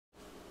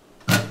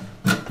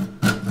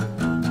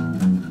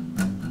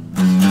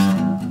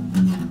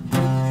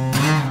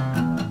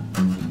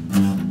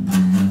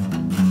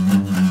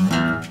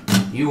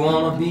You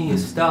wanna be a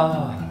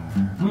star,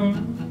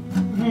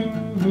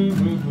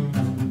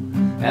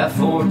 have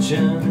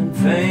fortune and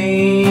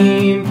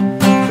fame,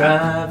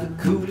 drive the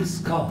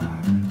coolest car,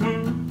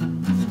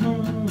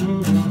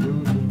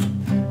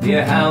 be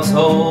a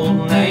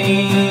household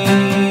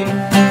name,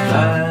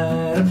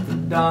 light up the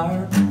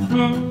dark,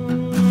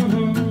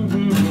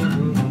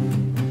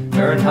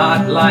 burn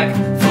hot like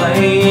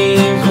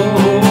flames.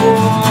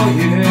 Oh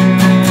yeah,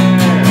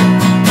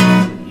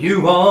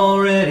 you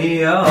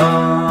already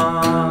are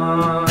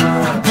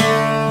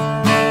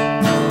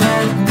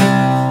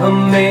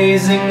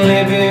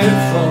amazingly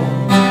beautiful.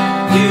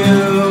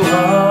 You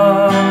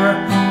are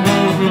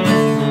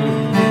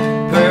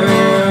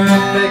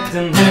perfect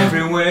in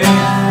every way.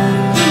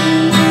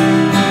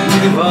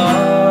 You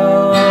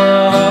are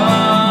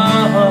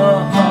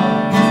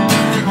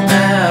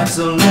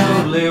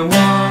absolutely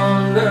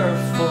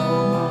wonderful.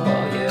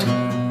 Yeah,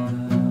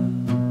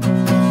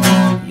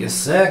 you're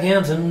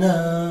second to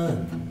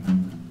none.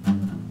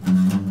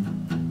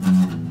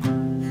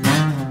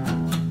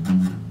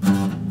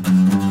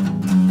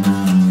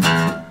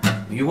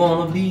 You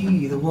wanna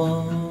be the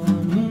one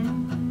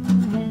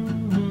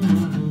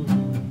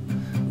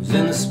who's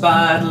in the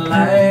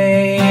spotlight,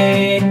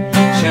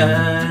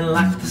 shine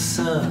like the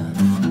sun,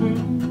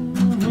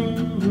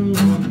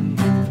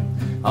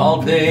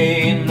 all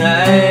day and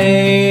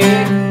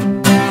night.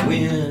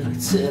 When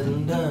it's said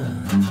and done,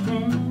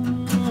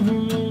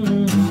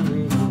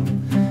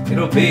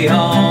 it'll be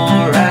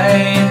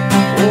alright.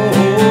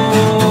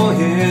 Oh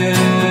yeah,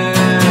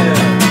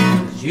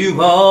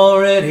 you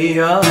already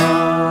are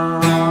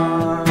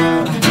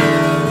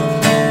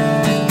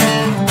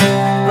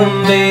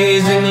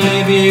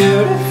amazingly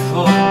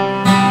beautiful.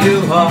 You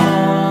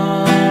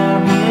are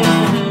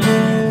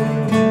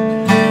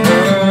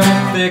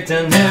perfect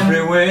in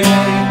every way.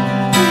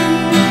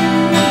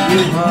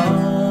 You are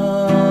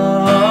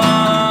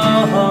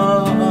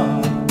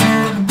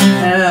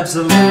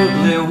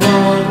absolutely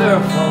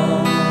wonderful.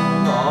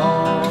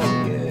 Oh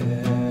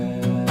yeah,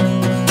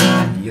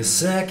 you're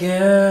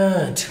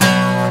second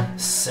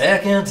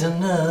to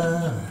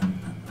none.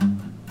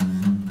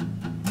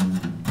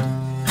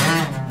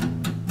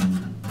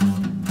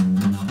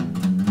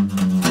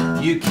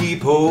 You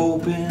keep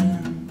hoping,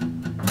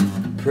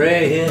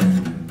 praying,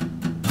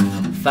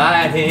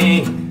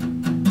 fighting,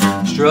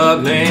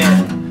 struggling,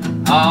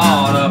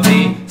 ought to be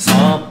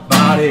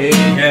somebody,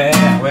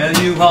 yeah. Well,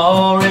 you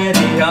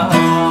already are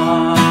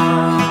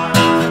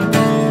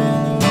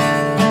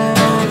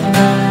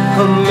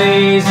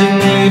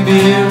amazingly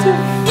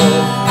beautiful.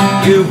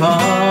 You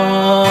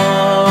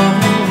are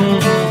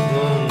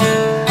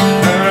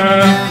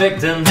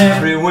perfect in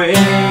every way.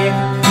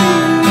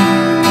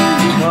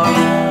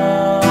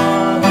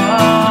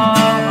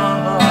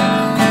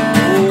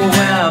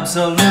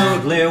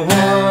 Absolutely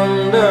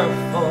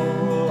wonderful.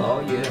 Oh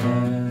yes,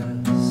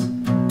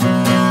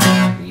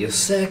 you're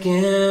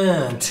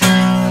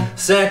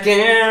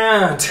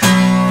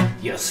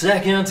you're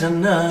second to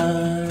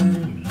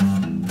none.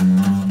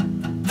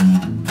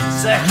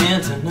 Second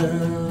to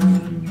none.